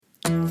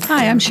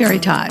Hi, I'm Sherry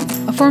Todd,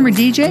 a former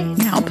DJ,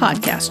 now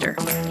podcaster.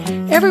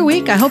 Every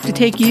week, I hope to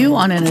take you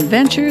on an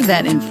adventure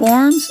that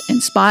informs,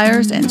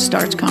 inspires, and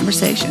starts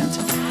conversations.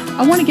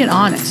 I want to get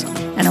honest,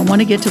 and I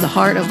want to get to the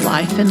heart of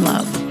life and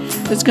love.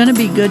 There's going to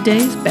be good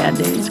days,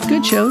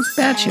 good shows,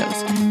 bad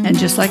shows. And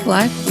just like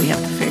life, we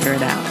have to figure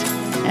it out.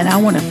 And I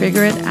want to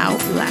figure it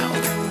out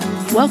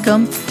loud.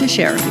 Welcome to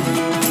Sherry.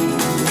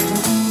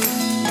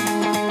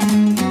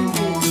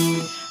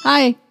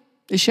 Hi,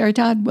 this is Sherry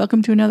Todd.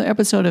 Welcome to another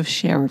episode of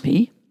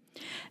Sherapy.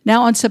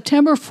 Now, on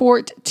September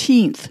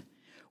 14th,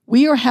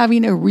 we are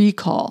having a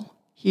recall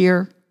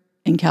here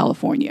in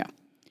California.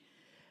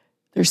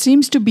 There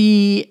seems to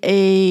be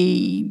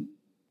a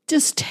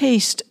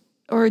distaste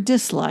or a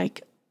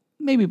dislike,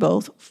 maybe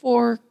both,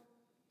 for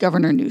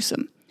Governor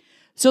Newsom.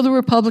 So the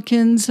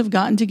Republicans have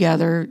gotten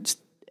together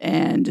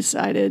and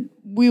decided,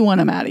 we want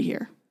him out of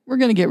here. We're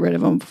going to get rid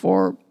of him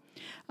for,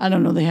 I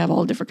don't know, they have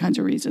all different kinds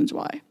of reasons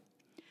why.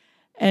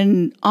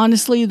 And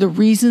honestly, the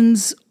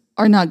reasons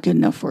are not good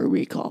enough for a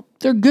recall.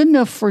 They're good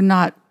enough for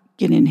not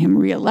getting him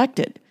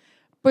reelected,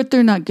 but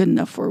they're not good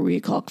enough for a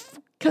recall.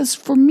 Because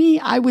for me,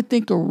 I would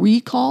think a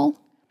recall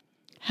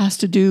has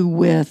to do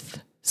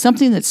with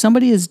something that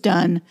somebody has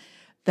done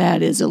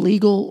that is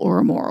illegal or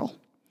immoral.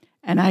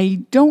 And I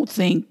don't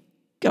think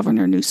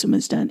Governor Newsom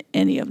has done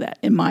any of that,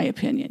 in my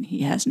opinion.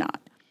 He has not.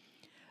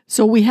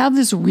 So we have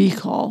this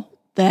recall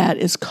that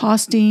is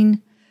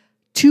costing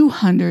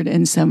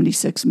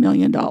 $276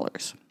 million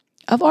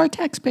of our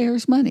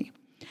taxpayers' money.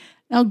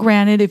 Now,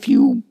 granted, if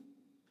you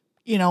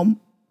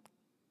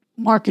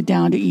mark it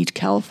down to each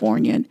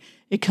Californian,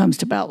 it comes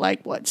to about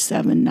 $7,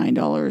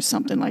 $9,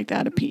 something like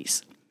that a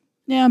piece.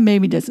 Yeah,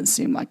 maybe doesn't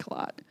seem like a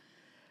lot.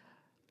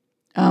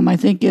 I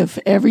think if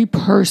every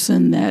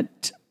person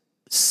that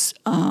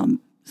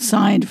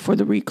signed for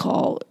the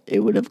recall, it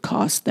would have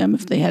cost them,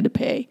 if they had to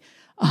pay,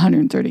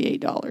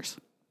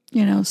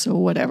 $138. So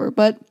whatever.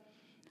 But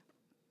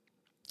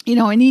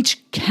and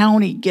each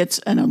county gets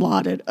an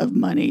allotted of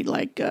money.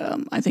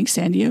 I think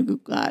San Diego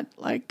got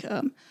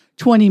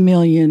 $20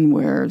 million,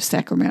 where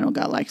Sacramento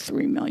got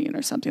 $3 million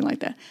or something like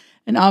that.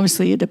 And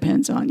obviously it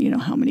depends on,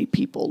 how many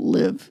people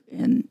live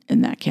in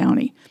that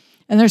county.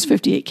 And there's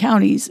 58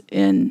 counties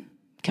in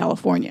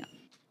California.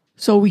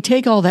 So we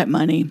take all that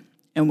money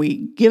and we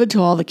give it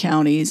to all the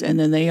counties, and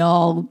then they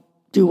all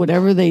do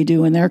whatever they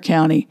do in their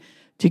county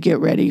to get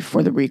ready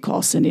for the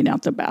recall, sending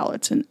out the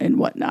ballots and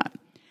whatnot.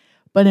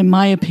 But in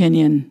my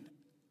opinion,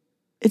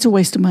 it's a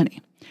waste of money.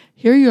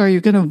 Here you are,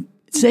 you're going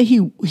to say he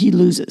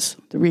loses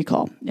the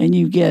recall, and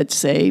you get,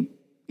 say,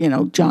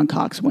 John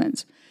Cox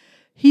wins.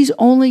 He's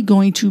only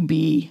going to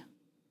be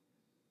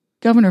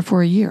governor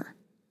for a year,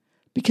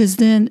 because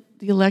then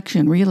the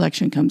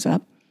re-election comes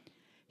up.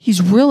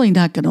 He's really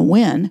not going to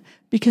win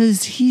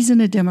because he's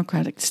in a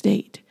Democratic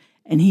state,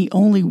 and he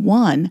only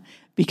won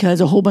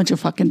because a whole bunch of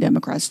fucking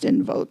Democrats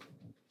didn't vote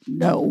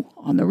no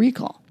on the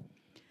recall.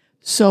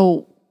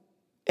 So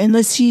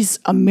unless he's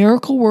a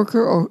miracle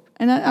worker,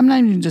 and I'm not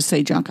even just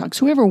say John Cox,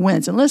 whoever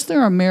wins, unless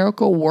they're a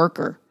miracle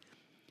worker,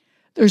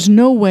 there's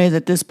no way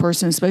that this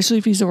person, especially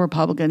if he's a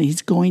Republican,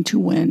 he's going to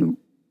win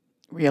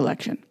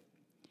re-election.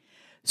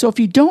 So if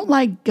you don't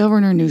like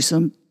Governor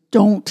Newsom,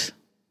 don't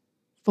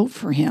vote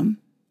for him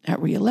at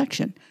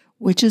re-election,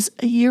 which is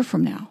a year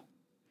from now.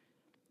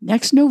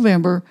 Next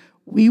November,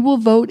 we will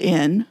vote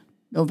in,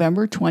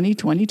 November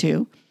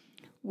 2022,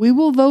 we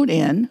will vote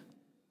in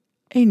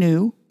a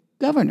new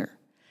governor.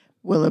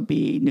 Will it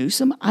be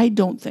Newsom? I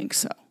don't think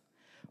so.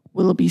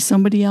 Will it be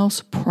somebody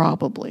else?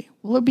 Probably.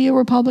 Will it be a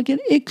Republican?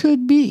 It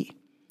could be.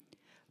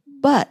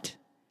 But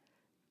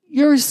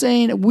you're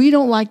saying, we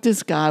don't like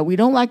this guy, we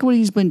don't like what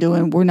he's been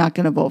doing, we're not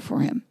going to vote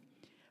for him.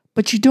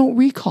 But you don't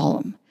recall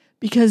him,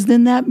 because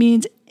then that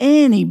means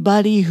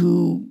anybody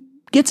who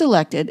gets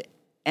elected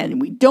and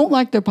we don't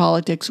like their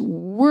politics,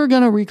 we're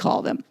going to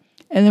recall them.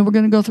 And then we're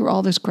going to go through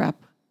all this crap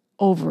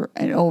over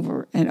and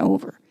over and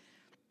over.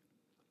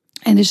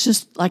 And it's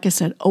just, like I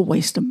said, a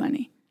waste of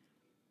money.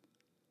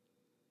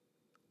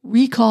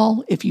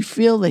 Recall if you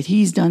feel that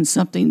he's done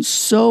something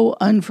so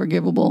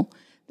unforgivable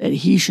that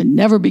he should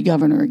never be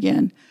governor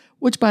again,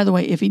 which, by the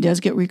way, if he does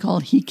get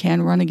recalled, he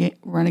can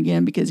run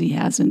again because he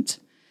hasn't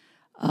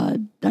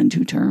done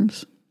 2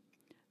 terms.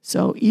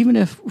 So even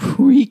if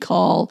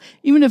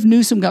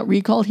Newsom got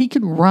recalled, he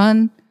could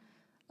run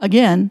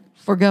again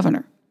for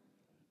governor.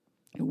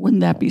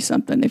 Wouldn't that be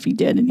something if he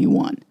did and he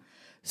won?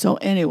 So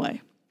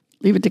anyway,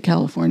 leave it to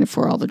California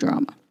for all the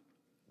drama.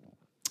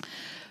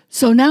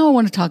 So now I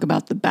want to talk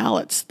about the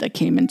ballots that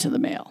came into the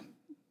mail,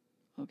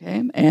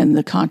 okay, and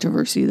the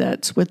controversy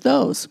that's with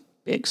those.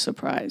 Big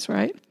surprise,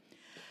 right?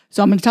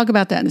 So I'm going to talk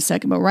about that in a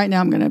second, but right now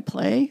I'm going to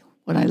play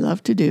what I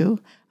love to do.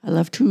 I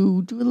love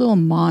to do a little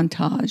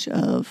montage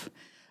of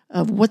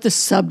what the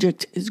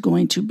subject is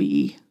going to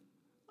be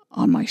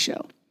on my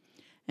show.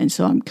 And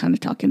so I'm kind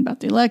of talking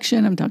about the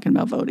election. I'm talking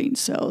about voting.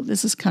 So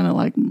this is kind of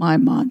like my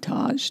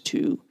montage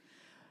to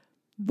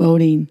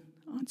voting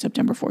on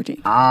September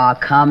 14th. Ah,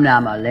 come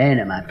now,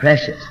 Marlena, my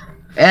precious.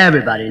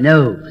 Everybody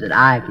knows that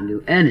I can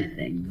do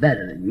anything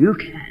better than you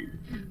can.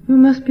 You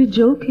must be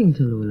joking,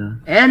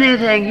 Tallulah.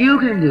 Anything you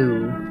can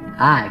do,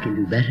 I can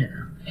do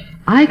better.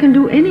 I can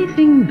do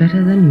anything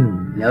better than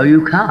you. No,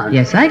 you can't.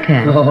 Yes, I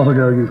can. Oh,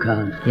 no, you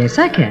can't. Yes,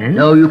 I can.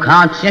 No, you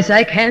can't. Yes,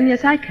 I can.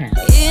 Yes, I can.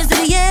 Is it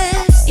a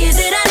yes? Is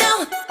it a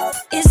no?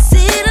 Is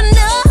it a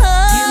no?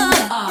 You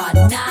are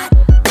not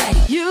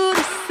ready. You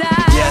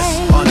decide.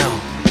 Yes or no?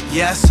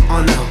 Yes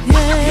or no?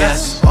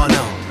 Yes or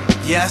no?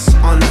 Yes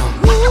or no?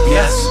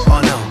 Yes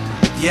or no?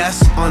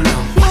 Yes or no?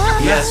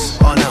 Yes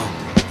or no?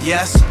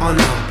 Yes or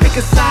no? Pick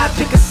a side,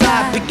 pick a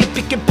side, pick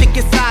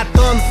a side.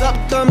 Thumbs up,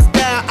 thumbs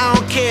down, I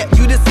don't care.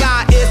 You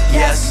decide it's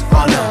yes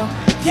or no?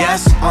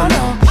 Yes or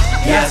no?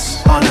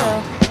 Yes or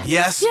no?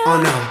 Yes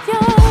or no?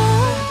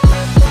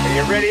 Are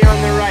you ready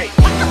on the right?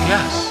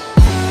 Yes.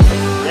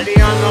 Ready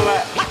on the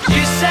left?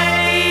 You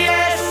say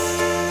yes,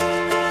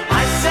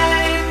 I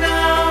say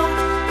no.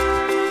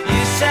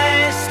 You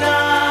say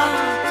stop,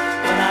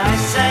 but I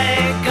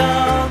say go,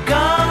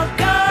 go,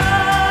 go.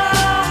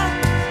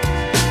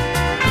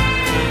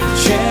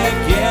 Check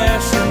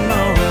yes or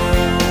no.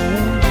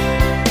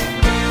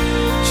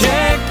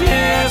 Check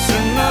yes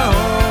or no.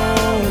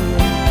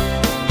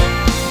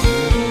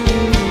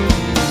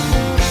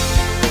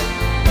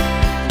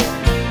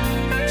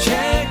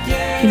 Check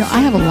yes. You know, I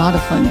have a lot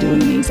of fun doing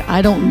these.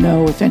 I don't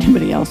know if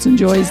anybody else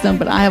enjoys them,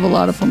 but I have a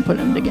lot of fun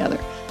putting them together.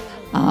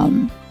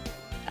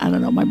 I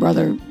don't know. My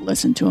brother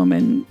listened to them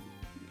and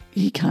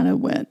he kind of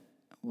went,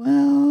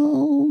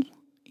 well,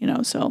 you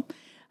know, so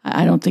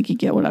I don't think he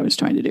get what I was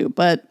trying to do,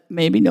 but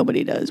maybe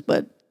nobody does,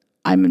 but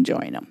I'm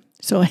enjoying them.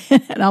 So,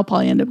 and I'll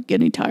probably end up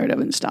getting tired of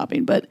it and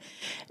stopping. But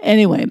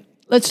anyway,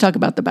 let's talk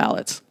about the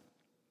ballots.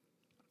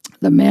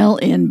 The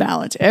mail-in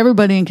ballots.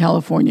 Everybody in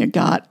California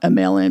got a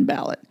mail-in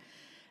ballot.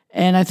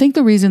 And I think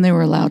the reason they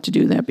were allowed to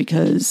do that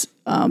because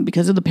of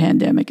the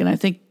pandemic, and I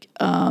think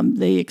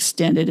they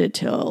extended it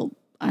till,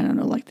 I don't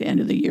know, like the end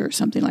of the year or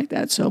something like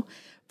that. So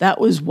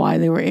that was why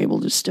they were able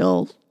to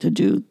still to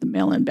do the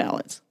mail-in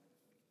ballots.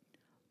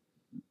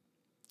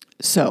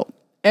 So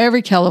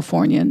every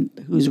Californian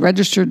who's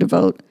registered to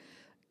vote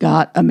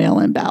got a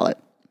mail-in ballot,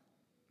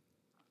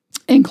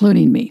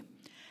 including me.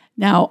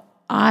 Now,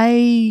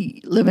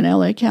 I live in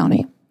LA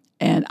County,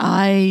 and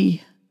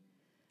I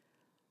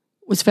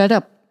was fed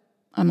up.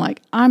 I'm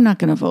like, I'm not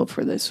going to vote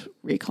for this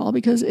recall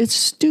because it's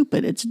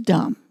stupid. It's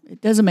dumb.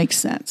 It doesn't make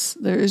sense.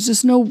 There's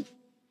just no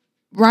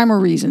rhyme or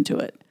reason to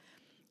it,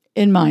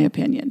 in my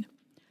opinion.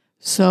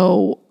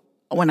 So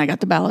when I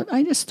got the ballot,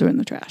 I just threw it in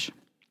the trash.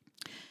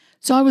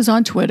 So I was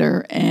on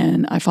Twitter,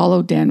 and I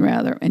followed Dan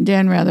Rather, and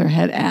Dan Rather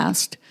had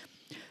asked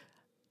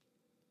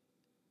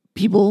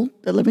people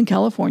that live in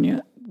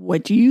California,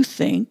 what do you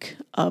think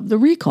of the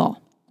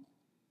recall?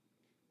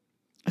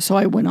 So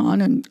I went on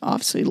and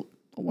obviously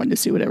wanted to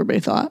see what everybody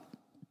thought.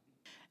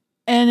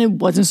 And it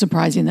wasn't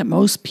surprising that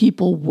most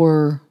people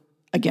were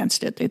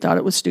against it. They thought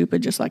it was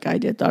stupid, just like I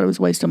did. Thought it was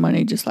a waste of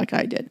money, just like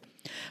I did.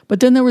 But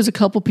then there was a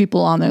couple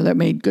people on there that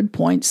made good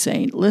points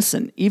saying,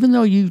 listen, even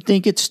though you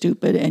think it's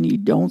stupid and you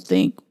don't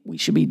think we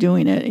should be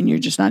doing it and you're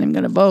just not even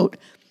going to vote,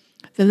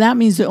 then that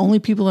means the only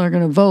people that are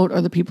going to vote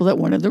are the people that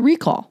wanted the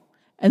recall.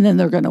 And then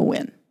they're going to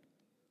win.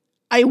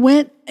 I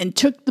went and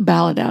took the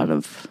ballot out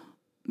of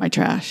my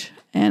trash,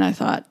 and I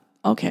thought,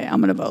 okay,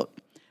 I'm going to vote.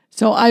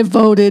 So I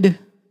voted,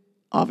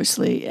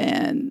 obviously,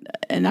 and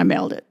I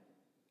mailed it.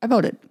 I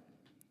voted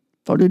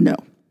no.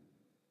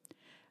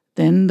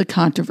 Then the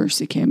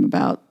controversy came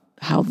about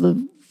how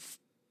the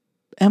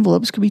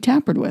envelopes could be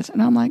tampered with.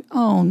 And I'm like,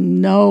 oh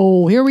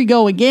no, here we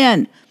go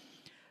again.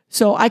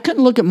 So I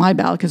couldn't look at my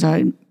ballot because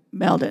I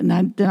mailed it. And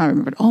then I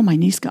remembered, oh, my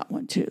niece got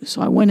one too.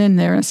 So I went in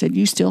there and I said,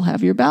 you still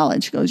have your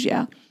ballot? She goes,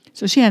 yeah.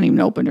 So she hadn't even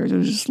opened hers. It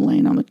was just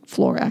laying on the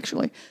floor,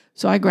 actually.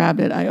 So I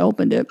grabbed it. I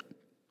opened it.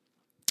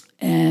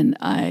 And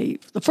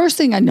the first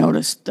thing I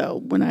noticed, though,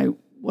 when I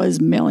was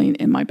mailing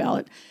in my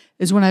ballot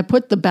is when I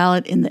put the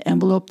ballot in the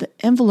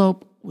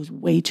envelope was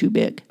way too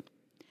big.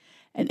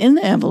 And in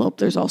the envelope,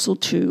 there's also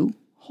 2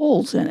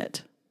 holes in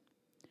it.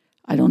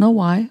 I don't know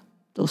why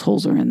those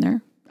holes are in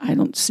there. I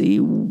don't see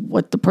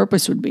what the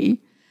purpose would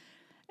be.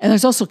 And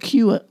there's also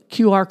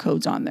QR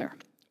codes on there,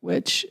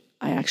 which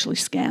I actually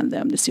scanned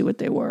them to see what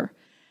they were.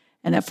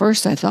 And at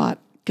first I thought,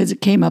 because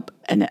it came up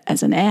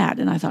as an ad,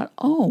 and I thought,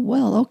 oh,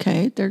 well,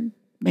 okay, they're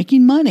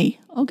making money.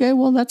 Okay,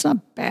 well, that's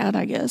not bad,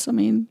 I guess. I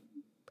mean,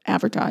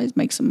 advertise,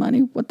 make some money.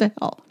 What the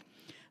hell?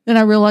 Then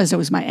I realized it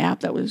was my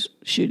app that was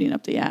shooting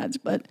up the ads,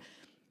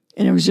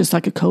 and it was just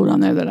like a code on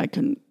there that I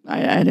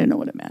didn't know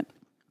what it meant.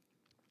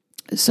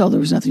 So there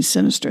was nothing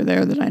sinister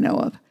there that I know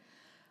of.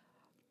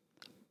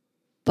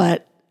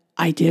 But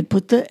I did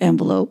put the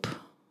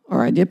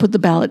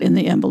ballot in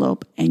the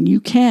envelope, and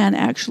you can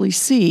actually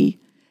see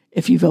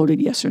if you voted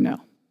yes or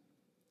no.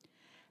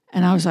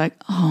 And I was like,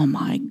 oh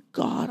my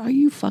God, are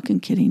you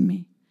fucking kidding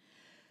me?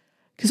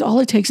 Because all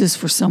it takes is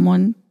for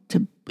someone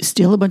to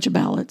steal a bunch of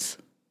ballots,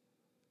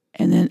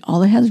 and then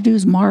all they have to do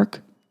is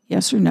mark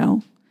yes or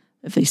no.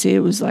 If they say it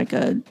was like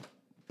a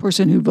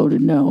person who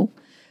voted no,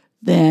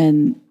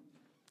 then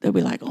they'll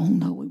be like, oh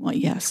no, we want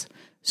yes.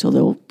 So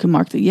they can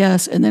mark the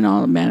yes, and then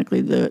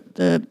automatically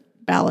the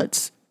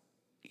ballots,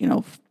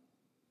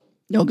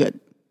 No good.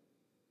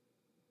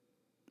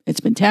 It's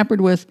been tampered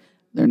with.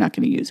 They're not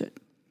going to use it.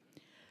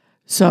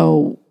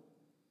 So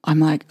I'm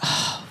like,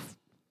 oh,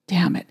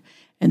 damn it.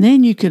 And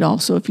then you could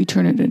also, if you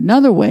turn it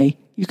another way,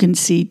 you can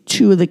see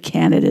 2 of the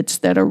candidates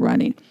that are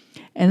running.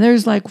 And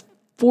there's like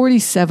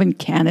 47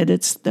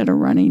 candidates that are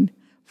running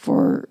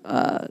for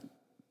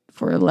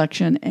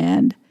election.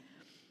 And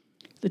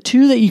the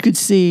 2 that you could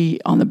see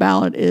on the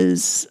ballot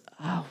is,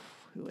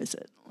 who is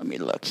it? Let me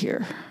look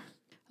here.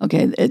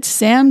 Okay, it's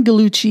Sam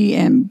Gallucci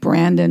and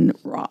Brandon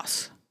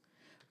Ross.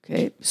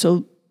 Okay,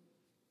 so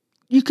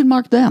you could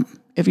mark them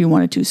if you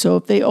wanted to. So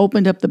if they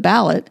opened up the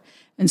ballot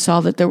and saw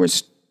that there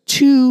was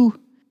 2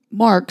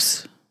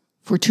 marks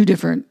for 2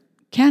 different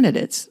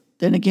candidates,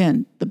 then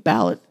again, the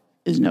ballot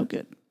is no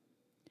good.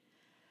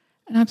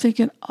 And I'm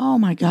thinking, oh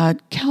my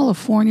God,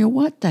 California,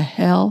 what the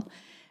hell?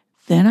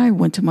 Then I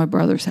went to my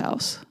brother's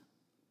house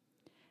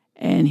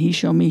and he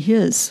showed me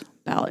his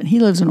ballot. And he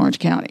lives in Orange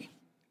County.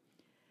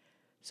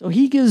 So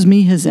he gives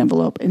me his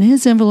envelope, and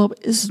his envelope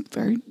is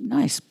very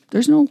nice.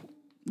 There's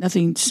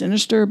nothing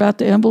sinister about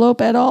the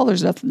envelope at all.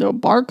 There's nothing, no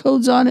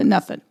barcodes on it,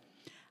 nothing.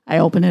 I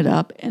open it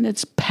up, and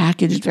it's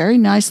packaged very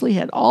nicely,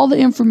 had all the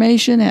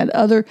information, had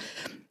a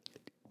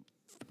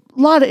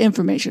lot of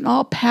information,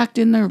 all packed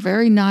in there,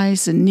 very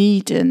nice and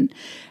neat and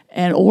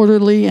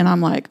orderly. And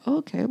I'm like,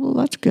 okay, well,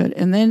 that's good.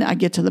 And then I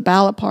get to the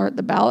ballot part.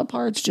 The ballot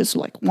part's just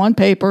like one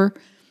paper,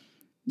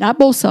 not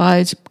both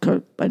sides,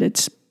 but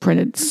it's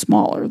printed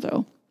smaller,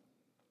 though.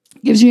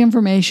 Gives you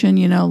information,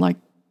 like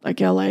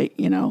LA,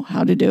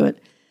 how to do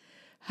it,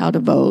 how to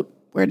vote,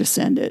 where to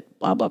send it,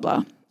 blah, blah,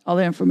 blah. All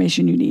the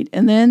information you need.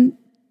 And then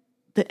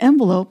the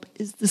envelope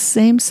is the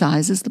same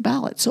size as the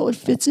ballot. So it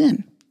fits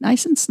in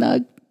nice and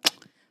snug,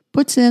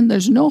 puts in,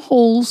 there's no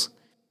holes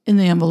in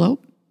the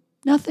envelope,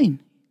 nothing.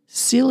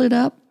 Seal it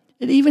up.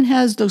 It even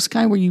has those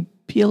kind where you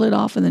peel it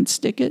off and then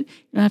stick it.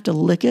 You don't have to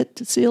lick it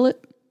to seal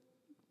it.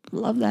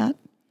 Love that.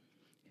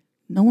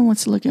 No one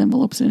wants to lick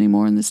envelopes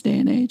anymore in this day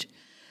and age.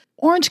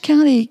 Orange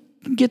County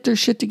can get their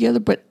shit together,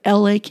 but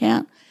LA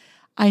can't.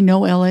 I know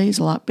LA is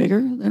a lot bigger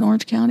than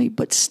Orange County,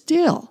 but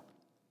still,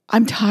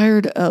 I'm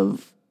tired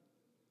of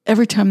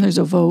every time there's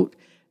a vote,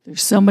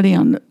 there's somebody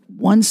on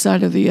one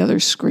side or the other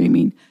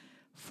screaming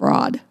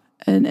fraud.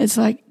 And it's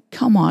like,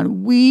 come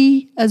on,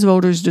 we as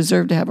voters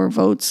deserve to have our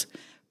votes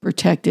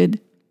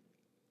protected.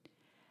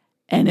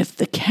 And if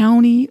the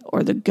county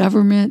or the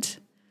government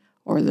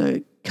or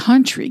the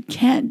country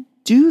can't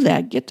do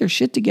that, get their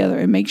shit together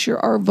and make sure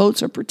our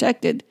votes are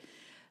protected,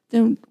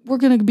 then we're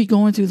going to be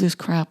going through this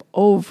crap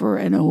over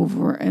and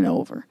over and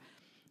over.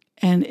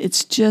 And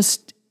it's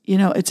just,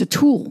 it's a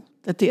tool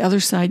that the other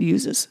side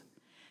uses.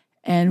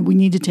 And we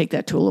need to take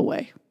that tool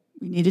away.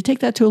 We need to take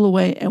that tool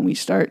away, and we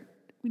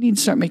need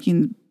to start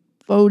making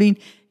voting.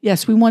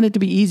 Yes, we want it to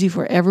be easy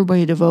for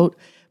everybody to vote,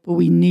 but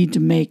we need to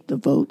make the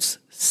votes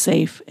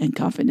safe and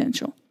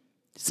confidential.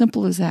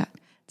 Simple as that.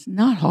 It's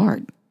not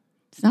hard.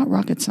 It's not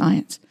rocket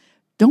science.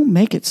 Don't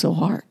make it so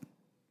hard.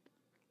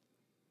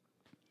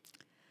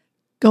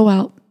 Go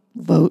out,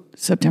 vote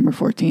September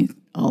 14th,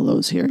 all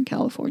those here in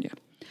California.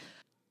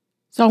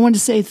 So I want to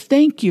say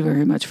thank you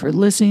very much for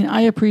listening.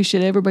 I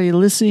appreciate everybody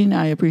listening.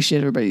 I appreciate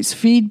everybody's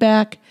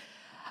feedback.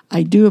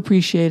 I do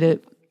appreciate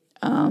it.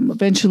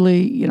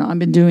 Eventually, I've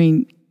been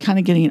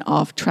getting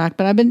off track,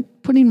 but I've been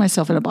putting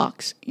myself in a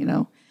box,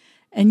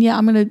 And yeah,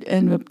 I'm going to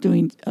end up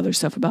doing other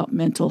stuff about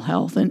mental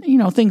health and,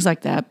 things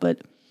like that. But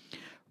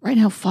right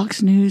now,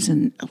 Fox News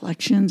and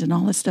elections and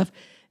all this stuff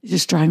is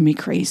just driving me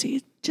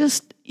crazy.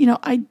 Just,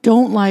 I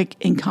don't like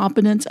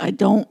incompetence. I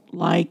don't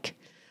like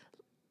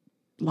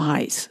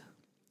lies.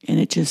 And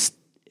it just,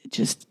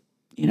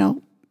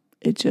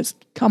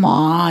 come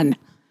on.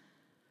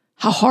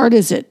 How hard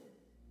is it?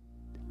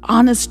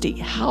 Honesty,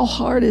 how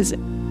hard is it?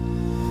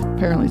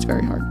 Apparently it's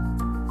very hard.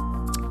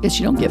 Guess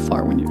you don't get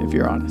far if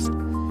you're honest.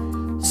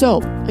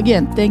 So,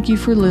 again, thank you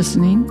for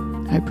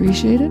listening. I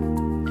appreciate it.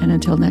 And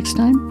until next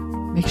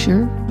time, make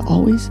sure to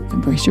always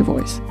embrace your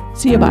voice.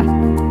 See you, bye.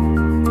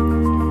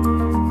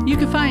 You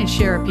can find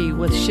Sherapy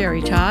with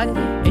Sherry Todd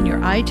in your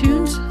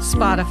iTunes,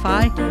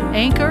 Spotify,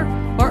 Anchor,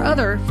 or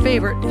other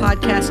favorite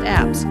podcast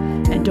apps.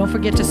 And don't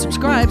forget to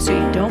subscribe so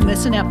you don't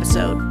miss an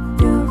episode.